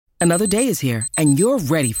Another day is here, and you're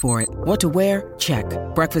ready for it. What to wear? Check.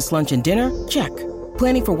 Breakfast, lunch, and dinner? Check.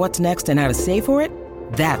 Planning for what's next and how to save for it?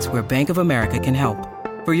 That's where Bank of America can help.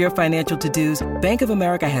 For your financial to-dos, Bank of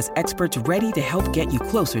America has experts ready to help get you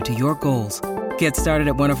closer to your goals. Get started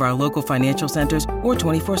at one of our local financial centers or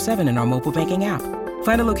 24/7 in our mobile banking app.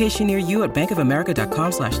 Find a location near you at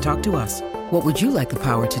bankofamerica.com/talktous. What would you like the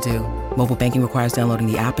power to do? Mobile banking requires downloading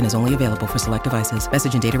the app and is only available for select devices.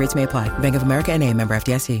 Message and data rates may apply. Bank of America N.A., member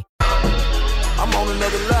FDIC. I'm on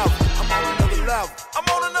another level. I'm on another level. I'm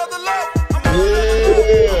on another level.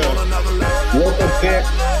 Yeah. I'm on another level. Welcome back.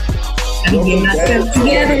 I'm getting myself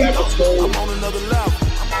together. I'm on another level.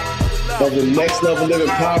 I'm on another level. Of the Next Level Living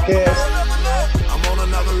podcast. I'm on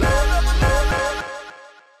another level.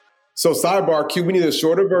 So sidebar Q, we need a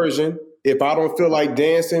shorter version. If I don't feel like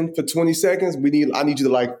dancing for 20 seconds, I need you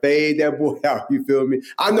to like fade that boy out. You feel me?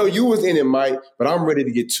 I know you was in it, Mike, but I'm ready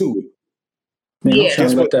to get to it. Man, yeah.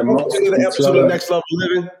 Guess what? Welcome to the episode of Next Level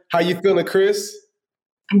Living. How you feeling, Chris?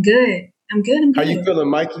 I'm good. I'm good. How you feeling,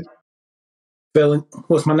 Mikey? Feeling.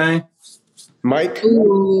 What's my name? Mike.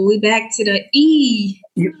 Ooh, we back to the E.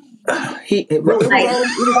 It was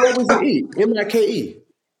always an E. M-I-K-E.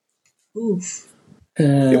 Oof.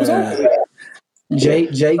 It was always J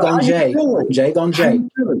gon' J. J gon' J.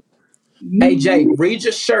 Hey Jay, read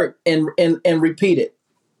your shirt and repeat it.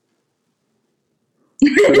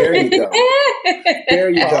 There you go. There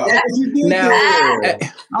you go. Now, I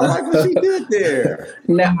like what she did there.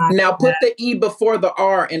 Now put the E before the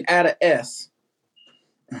R and add an S.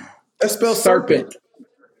 That spells serpent.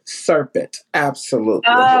 Serpent. Absolutely.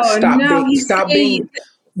 Oh, Stop being.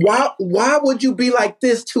 Why would you be like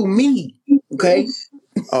this to me? Okay.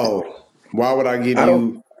 Oh, why would I give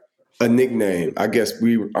you a nickname? I guess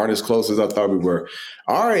we aren't as close as I thought we were.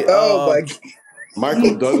 All right.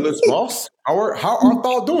 Michael Douglas Moss. How are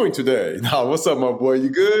y'all doing today? Now, what's up, my boy? You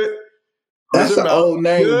good? That's an old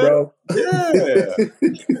name, good? Bro. Yeah.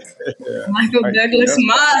 Michael Douglas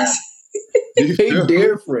Moss. He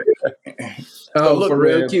different. So look, for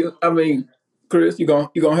real, Q. I mean, Chris, you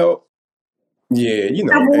gonna help? Yeah, you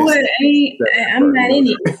know. I'm not in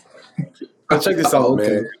it. Check this out,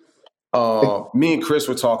 man. Me and Chris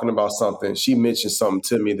were talking about something. She mentioned something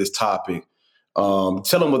to me, this topic. Tell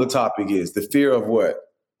them what the topic is. The fear of what?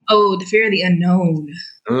 Oh, the fear of the unknown.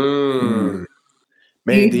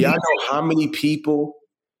 Man, do y'all know how many people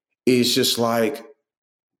is just like,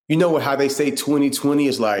 you know how they say 2020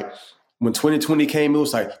 is like, when 2020 came, it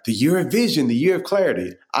was like the year of vision, the year of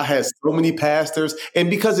clarity. I had so many pastors, and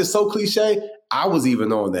because it's so cliche, I was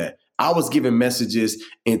even on that. I was giving messages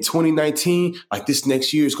in 2019, like this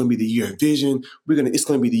next year is going to be the year of vision. It's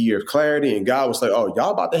going to be the year of clarity. And God was like, oh, y'all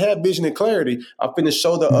about to have vision and clarity. I'm finna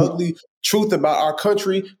show the ugly truth about our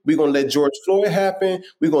country. We're going to let George Floyd happen.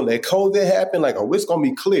 We're going to let COVID happen. Like, oh, it's going to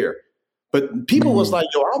be clear. But people was like,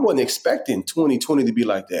 yo, I wasn't expecting 2020 to be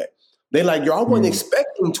like that. They like, yo, I wasn't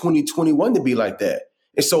expecting 2021 to be like that.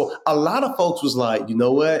 And so a lot of folks was like, you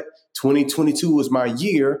know what? 2022 was my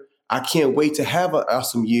year. I can't wait to have an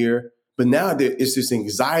awesome year. But now it's this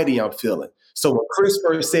anxiety I'm feeling. So when Chris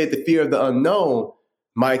first said the fear of the unknown,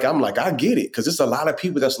 Mike, I'm like, I get it. Because there's a lot of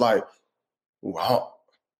people that's like, wow,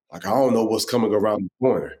 like, I don't know what's coming around the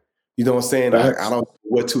corner. You know what I'm saying? I don't know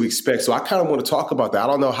what to expect. So I kind of want to talk about that. I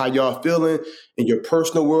don't know how y'all feeling in your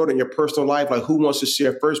personal world, in your personal life. Like, who wants to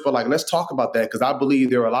share first? But like, let's talk about that, because I believe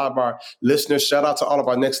there are a lot of our listeners. Shout out to all of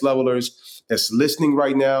our next levelers that's listening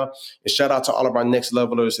right now. And shout out to all of our next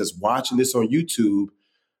levelers that's watching this on YouTube.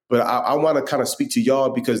 But I want to kind of speak to y'all,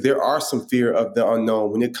 because there are some fear of the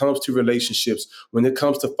unknown when it comes to relationships, when it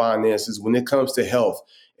comes to finances, when it comes to health.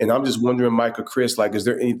 And I'm just wondering, Mike or Chris, like, is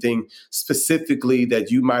there anything specifically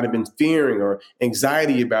that you might have been fearing or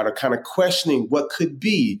anxiety about, or kind of questioning what could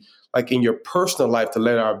be like in your personal life, to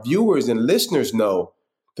let our viewers and listeners know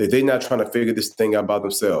that they're not trying to figure this thing out by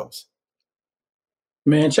themselves?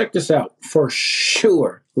 Man, check this out. For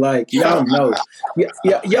sure. Like, y'all know.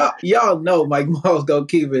 Y'all know Mike Moss gonna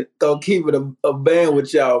keep it a band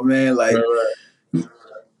with y'all, man. Like,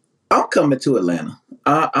 I'm coming to Atlanta.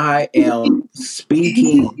 I am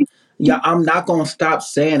speaking. Yeah, I'm not gonna stop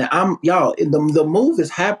saying it. The move is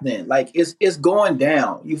happening. Like, it's going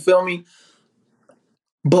down. You feel me?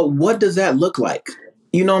 But what does that look like?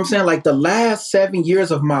 You know what I'm saying? Like, the last 7 years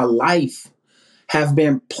of my life have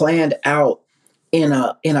been planned out in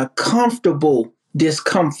a comfortable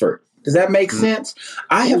discomfort. Does that make sense?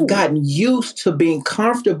 I have gotten used to being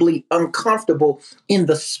comfortably uncomfortable in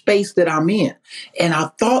the space that I'm in. And I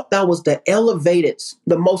thought that was the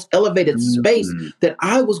most elevated space that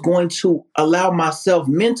I was going to allow myself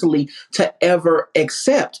mentally to ever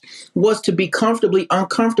accept, was to be comfortably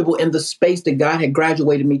uncomfortable in the space that God had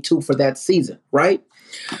graduated me to for that season, right?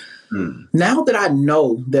 Now that I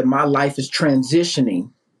know that my life is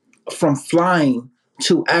transitioning from flying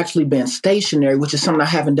to actually being stationary, which is something I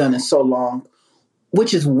haven't done in so long,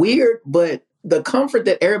 which is weird, but the comfort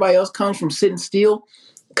that everybody else comes from sitting still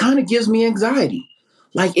kind of gives me anxiety.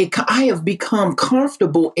 Like I have become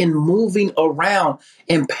comfortable in moving around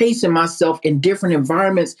and pacing myself in different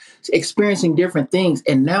environments, experiencing different things.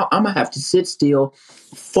 And now I'm gonna have to sit still,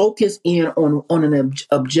 focus in on an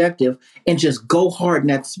objective, and just go hard in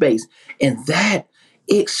that space. And that,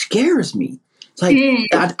 it scares me. Like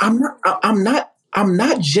I'm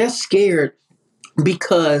not just scared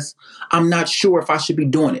because I'm not sure if I should be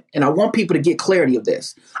doing it. And I want people to get clarity of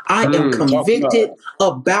this. I am convicted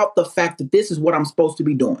about the fact that this is what I'm supposed to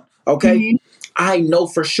be doing. Okay. I know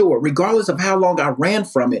for sure, regardless of how long I ran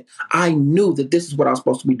from it, I knew that this is what I was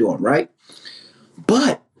supposed to be doing. Right.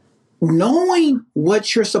 But knowing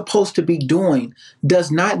what you're supposed to be doing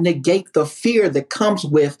does not negate the fear that comes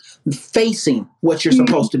with facing what you're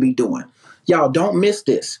supposed to be doing. Y'all don't miss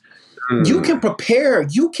this. You can prepare.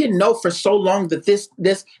 You can know for so long that this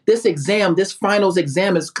exam, this finals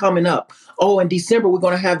exam is coming up. Oh, in December, we're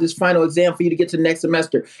going to have this final exam for you to get to the next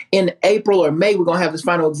semester. In April or May, we're going to have this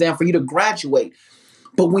final exam for you to graduate.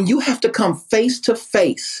 But when you have to come face to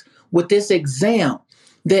face with this exam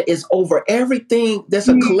that is over everything, that's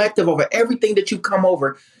a collective over everything that you come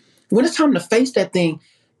over, when it's time to face that thing,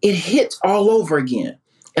 it hits all over again.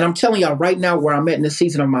 And I'm telling y'all right now, where I'm at in this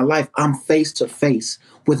season of my life, I'm face to face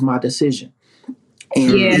with my decision.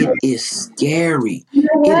 And it is scary. You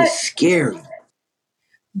know it what? is scary.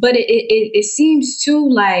 But it seems too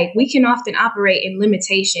like we can often operate in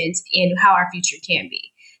limitations in how our future can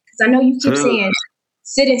be. Because I know you keep saying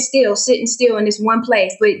sitting still in this one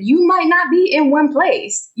place, but you might not be in one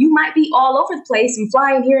place. You might be all over the place and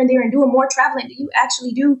flying here and there and doing more traveling than you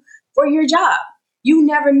actually do for your job. You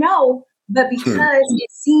never know. But because it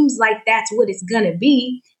seems like that's what it's going to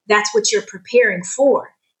be, that's what you're preparing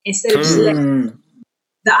for, instead of just letting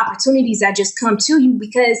the opportunities that just come to you,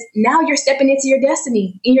 because now you're stepping into your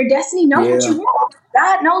destiny, and your destiny knows what you want.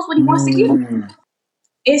 God knows what he wants to give you.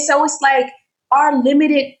 And so it's like our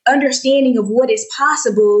limited understanding of what is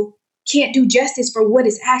possible can't do justice for what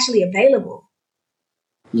is actually available.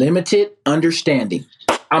 Limited understanding.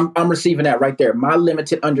 I'm receiving that right there. My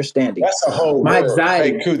limited understanding. That's a whole my word.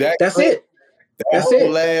 anxiety. Hey, that's it. That's it.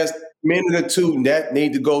 Last minute or two that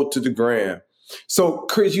need to go to the gram. So,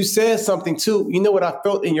 Chris, you said something too. You know what I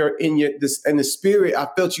felt in the spirit? I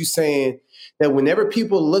felt you saying that whenever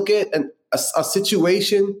people look at a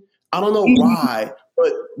situation, I don't know why,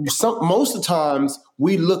 but most of the times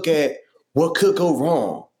we look at what could go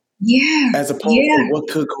wrong, as opposed to what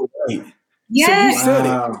could go right. So you said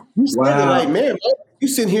it. You said it like, man, you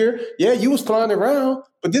sitting here, you was flying around,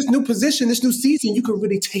 but this new position, this new season, you could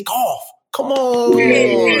really take off. Come on.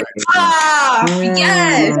 Yes.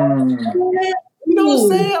 You know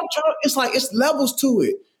what I'm saying? It's like, it's levels to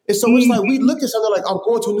it. And so it's like, we look at something like, I'm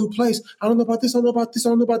going to a new place. I don't know about this. I don't know about this. I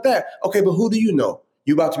don't know about that. Okay, but who do you know?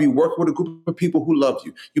 You're about to be working with a group of people who love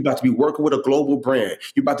you. You're about to be working with a global brand.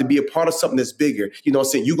 You're about to be a part of something that's bigger. You know what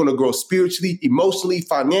I'm saying? You're going to grow spiritually, emotionally,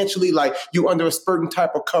 financially, like you're under a certain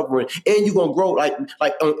type of covering. And you're going to grow like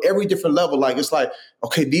on every different level. Like, it's like,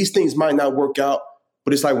 okay, these things might not work out.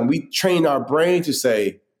 But it's like when we train our brain to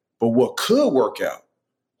say, but what could work out?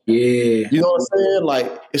 Yeah. You know what I'm saying?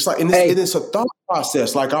 Like, it's like, and it's a thought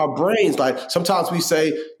process. Like our brains, like sometimes we say,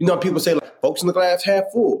 you know, people say like, focus on the glass half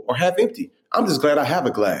full or half empty. I'm just glad I have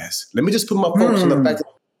a glass. Let me just put my focus on the fact that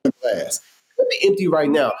I have a glass. Let me empty right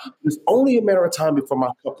now. It's only a matter of time before my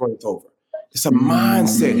cup runs over. It's a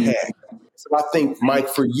mindset hack. So I think, Mike,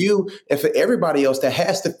 for you and for everybody else that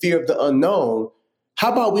has the fear of the unknown,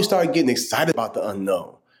 how about we start getting excited about the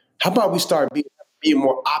unknown? How about we start being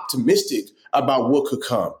more optimistic about what could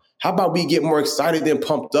come? How about we get more excited and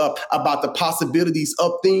pumped up about the possibilities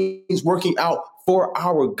of things working out for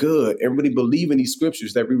our good and really believe in these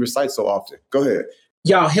scriptures that we recite so often? Go ahead.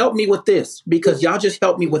 Y'all help me with this, because y'all just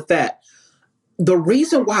helped me with that. The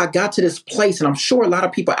reason why I got to this place, and I'm sure a lot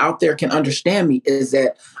of people out there can understand me, is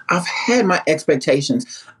that I've had my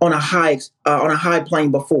expectations on a high plane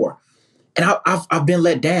before, and I've been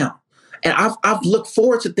let down, and I've looked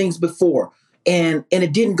forward to things before, and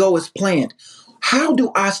it didn't go as planned. How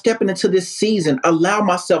do I step into this season, allow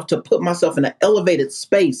myself to put myself in an elevated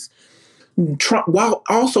space, while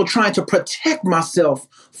also trying to protect myself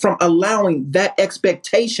from allowing that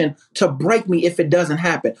expectation to break me if it doesn't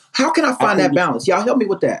happen? How can I find that balance? Y'all help me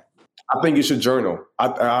with that. I think you should journal.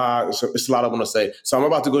 So it's a lot I want to say. So I'm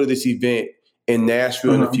about to go to this event in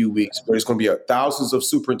Nashville in a few weeks, where there's going to be thousands of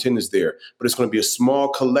superintendents there, but it's going to be a small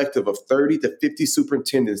collective of 30 to 50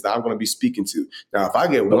 superintendents that I'm going to be speaking to. Now, if I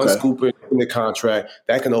get one scoop in the contract,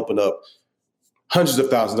 that can open up hundreds of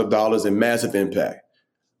thousands of dollars and massive impact.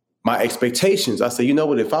 My expectations, I say, you know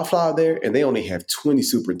what, if I fly there and they only have 20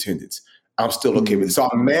 superintendents, I'm still okay with it. So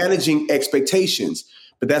I'm managing expectations.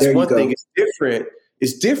 But that's one thing. It's different.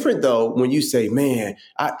 It's different, though, when you say, man,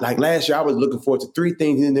 like last year, I was looking forward to 3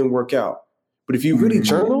 things and it didn't work out. But if you really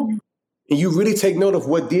journal and you really take note of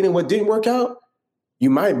what did and what didn't work out, you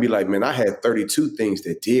might be like, man, I had 32 things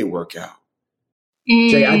that did work out.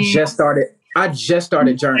 Jay, I just started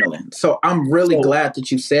journaling. So I'm really glad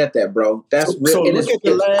that you said that, bro. That's really, so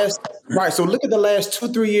look at the last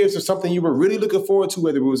 2-3 years of something you were really looking forward to,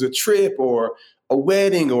 whether it was a trip or a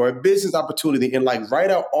wedding or a business opportunity, and like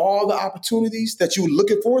write out all the opportunities that you were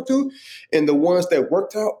looking forward to and the ones that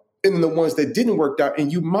worked out and the ones that didn't work out.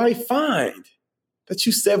 And you might find that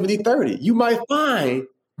you 70-30. You might find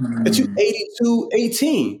that you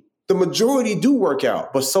 82-18. The majority do work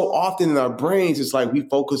out, but so often in our brains, it's like we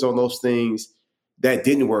focus on those things that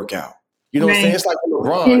didn't work out. You know what I'm saying? It's like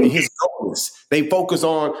LeBron and his goals. They focus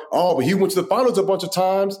on, but he went to the finals a bunch of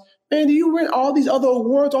times. Man, do you win all these other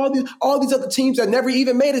awards, all these other teams that never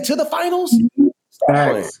even made it to the finals? Stop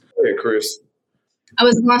playing. Yeah, Chris. I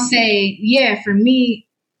was going to say, for me,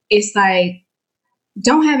 it's like,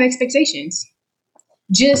 don't have expectations.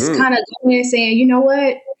 Just kind of go in saying, you know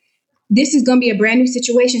what? This is going to be a brand new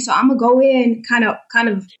situation. So I'm going to go in kind of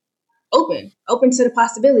open to the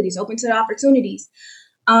possibilities, open to the opportunities.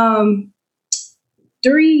 3,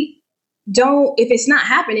 if it's not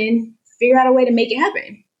happening, figure out a way to make it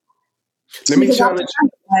happen. Let me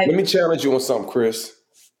challenge you on something, Chris.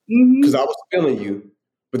 Because I was feeling you,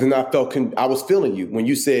 but then I was feeling you when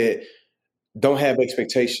you said, don't have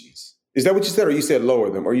expectations. Is that what you said? Or you said lower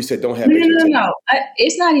them? Or you said don't have expectations? No.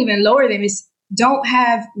 It's not even lower them. It's don't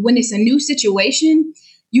have, when it's a new situation,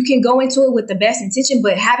 you can go into it with the best intention,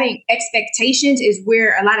 but having expectations is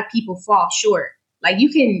where a lot of people fall short. Like I know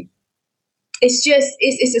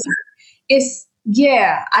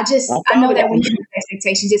that when you have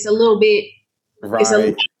expectations, it's a little bit, but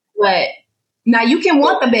now you can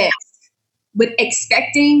want the best, but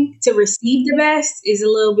expecting to receive the best is a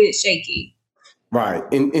little bit shaky. Right.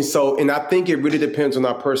 And I think it really depends on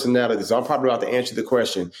our personality. So I'm probably about to answer the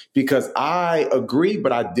question because I agree,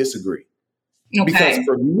 but I disagree. Okay. Because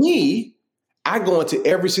for me, I go into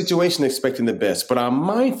every situation expecting the best, but I'm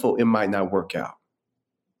mindful it might not work out.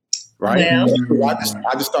 Right. Well, I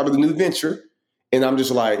just started a new venture and I'm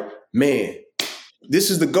just like, man,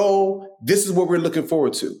 this is the goal. This is what we're looking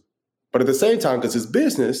forward to. But at the same time, because it's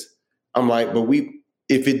business, I'm like, but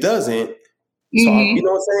if it doesn't, so you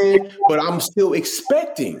know what I'm saying? But I'm still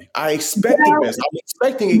expecting. I expect the best. I'm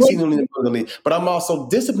expecting exceedingly abundantly, but I'm also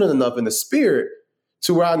disciplined enough in the spirit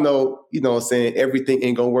to where I know, you know what I'm saying, everything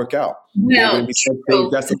ain't gonna work out. No, that's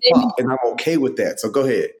a plot, and I'm okay with that. So go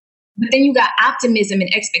ahead. But then you got optimism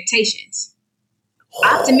and expectations.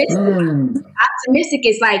 Optimistic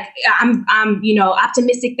is like I'm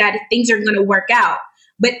optimistic that things are gonna work out.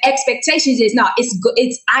 But expectations is not.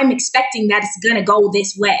 It's I'm expecting that it's gonna go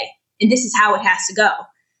this way. And this is how it has to go.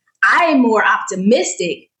 I am more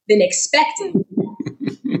optimistic than expecting.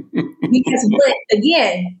 Because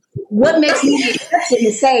what makes me expecting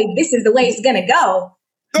to say this is the way it's going to go?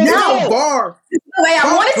 No, this is the way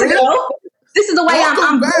I want it to go. This is the way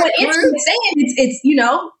I'm going into it saying it's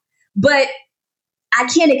but I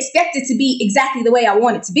can't expect it to be exactly the way I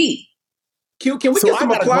want it to be. Q, can we get some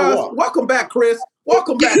applause? Welcome back, Chris.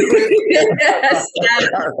 Welcome back, Chris.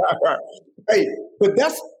 Hey, but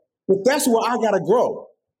that's where I gotta grow.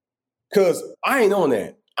 Cause I ain't on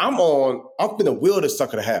that. I'm finna will this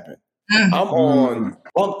sucker to happen. I'm on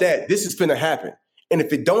bump that. This is finna happen. And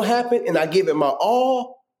if it don't happen and I give it my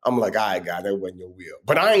all, I'm like, all right, God, that wasn't your will.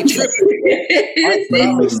 But I ain't tripping. But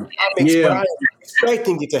I'm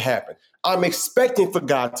expecting it to happen. I'm expecting for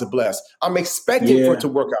God to bless. I'm expecting for it to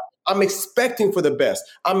work out. I'm expecting for the best.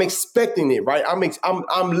 I'm expecting it, right? I'm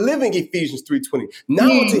living Ephesians 3:20. Now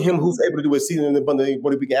to him who's able to do exceedingly and abundantly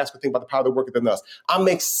what we can ask or think about the power that worketh in us. I'm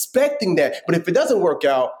expecting that. But if it doesn't work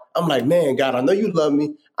out, I'm like, man, God, I know you love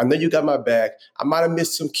me. I know you got my back. I might have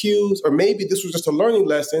missed some cues, or maybe this was just a learning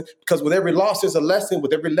lesson, because with every loss, there's a lesson.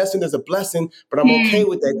 With every lesson, there's a blessing. But I'm okay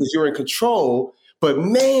with that because you're in control. But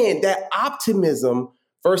man, that optimism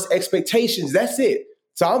versus expectations, that's it.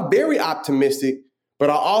 So I'm very optimistic. But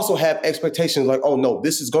I also have expectations like, oh no,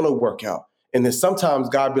 this is going to work out. And then sometimes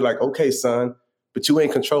God be like, okay, son, but you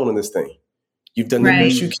ain't controlling this thing. You've done the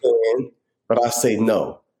best you can, but I say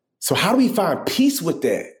no. So how do we find peace with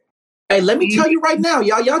that? Hey, let me tell you right now,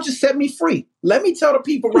 y'all just set me free. Let me tell the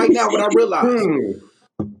people right now what I realized.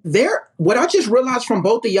 What I just realized from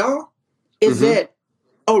both of y'all is that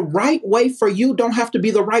a right way for you don't have to be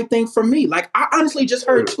the right thing for me. Like, I honestly just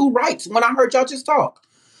heard two rights when I heard y'all just talk.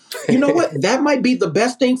 You know what? That might be the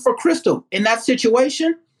best thing for Crystal in that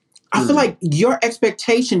situation. I feel like your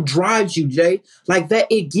expectation drives you, Jay. Like that,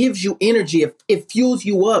 it gives you energy. It fuels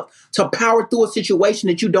you up to power through a situation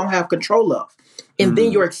that you don't have control of. And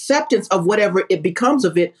then your acceptance of whatever it becomes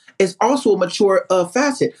of it is also a mature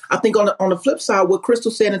facet. I think on the flip side, what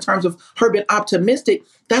Crystal said in terms of her being optimistic,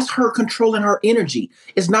 that's her controlling her energy.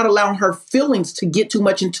 It's not allowing her feelings to get too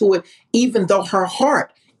much into it, even though her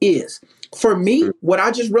heart is. For me, what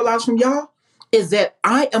I just realized from y'all is that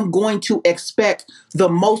I am going to expect the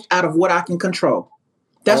most out of what I can controle.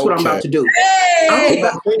 That's what I'm about to do. I'm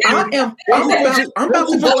about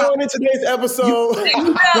to go out in today's episode.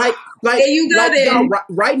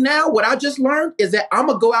 Right now, what I just learned is that I'm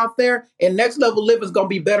gonna go out there and Next Level Living is gonna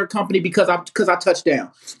be better company because I touched down.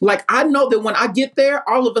 Like I know that when I get there,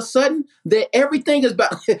 all of a sudden that everything is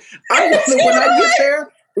about. I know that when I get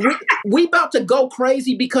there. We about to go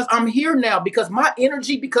crazy because I'm here now, because my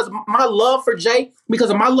energy, because of my love for Jay, because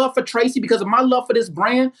of my love for Tracy, because of my love for this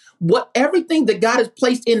brand, everything that God has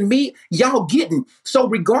placed in me, y'all getting. So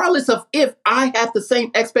regardless of if I have the same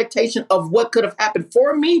expectation of what could have happened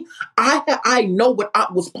for me, I know what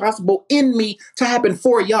was possible in me to happen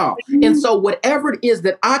for y'all. And so whatever it is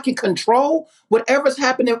that I can control, whatever's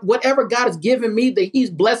happening, whatever God has given me that he's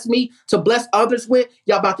blessed me to bless others with,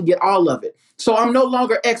 y'all about to get all of it. So I'm no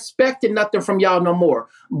longer expecting nothing from y'all no more,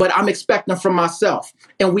 but I'm expecting from myself.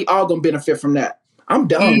 And we all going to benefit from that. I'm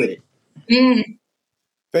done with it.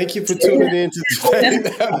 Thank you for tuning in to today's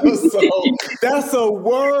episode. That's a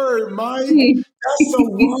word, Mike. That's a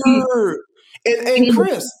word. And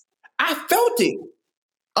Chris, I felt it.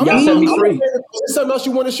 Y'all set me free. Is something else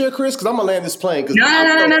you want to share, Chris? Because I'm going to land this plane. No.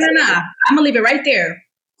 I'm going to leave it right there.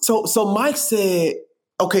 So Mike said,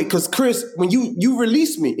 okay, because Chris, when you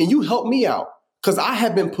released me and you helped me out, because I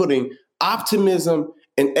have been putting optimism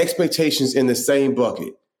and expectations in the same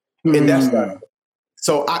bucket. And that's not.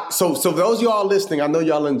 So those of y'all listening, I know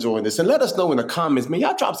y'all enjoying this. And let us know in the comments, man.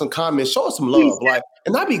 Y'all drop some comments, show us some love. Like,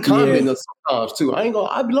 and I be commenting sometimes too. I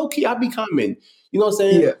be low key, I be commenting. You know what I'm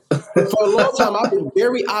saying? Yeah. For a long time, I've been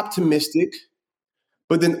very optimistic,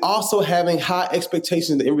 but then also having high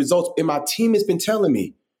expectations and results. And my team has been telling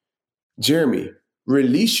me, Jeremy,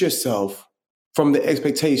 release yourself from the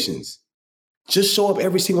expectations. Just show up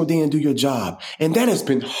every single day and do your job. And that has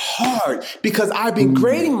been hard because I've been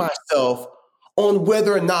grading myself on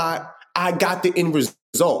whether or not I got the end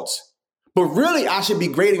results. But really, I should be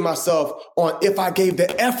grading myself on if I gave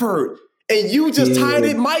the effort. And you just tied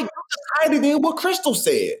it, Mike, you just tied it in what Crystal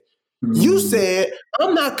said. You said,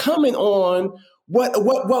 I'm not coming on what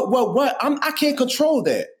I can't control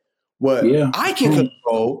that. What I can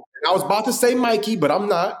control, and I was about to say Mikey, but I'm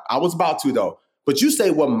not. I was about to, though. But you say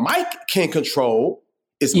what Mike can control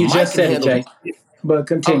is you Mike just can said handle. it, Jay. But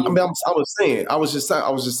continue. I was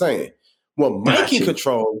just saying. What Mike can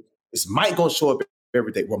control is Mike gonna show up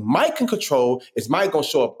every day. What Mike can control is Mike gonna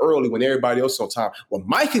show up early when everybody else is on time. What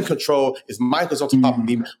Mike can control is Mike is on top of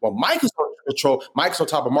me. What Mike is on control, Mike's on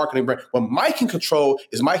top of marketing brand. What Mike can control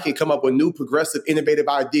is Mike can come up with new, progressive, innovative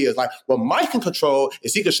ideas. Like what Mike can control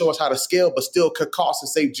is he can show us how to scale, but still cut costs and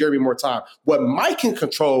save Jeremy more time. What Mike can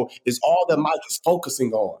control is all that Mike is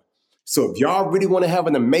focusing on. So if y'all really want to have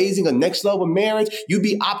an amazing, a next level marriage, you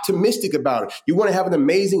be optimistic about it. You want to have an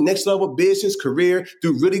amazing next level business, career,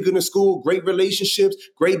 do really good in school, great relationships,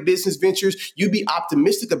 great business ventures. You be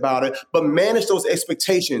optimistic about it, but manage those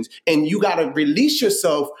expectations. And you got to release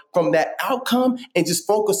yourself from that outcome and just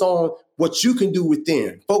focus on what you can do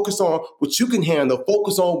within. Focus on what you can handle.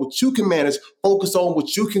 Focus on what you can manage. Focus on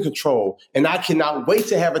what you can control. And I cannot wait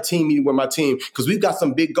to have a team meeting with my team because we've got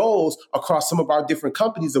some big goals across some of our different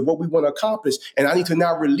companies of what we want to accomplish. And I need to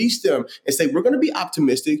now release them and say, we're going to be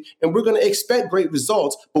optimistic and we're going to expect great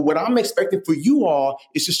results. But what I'm expecting for you all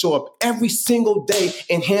is to show up every single day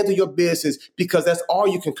and handle your business because that's all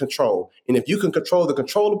you can control. And if you can control the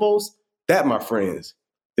controllables, that, my friends,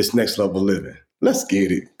 is next level living. Let's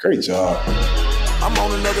get it. Great job. I'm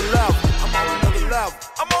on another level. I'm on another level.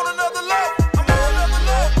 I'm on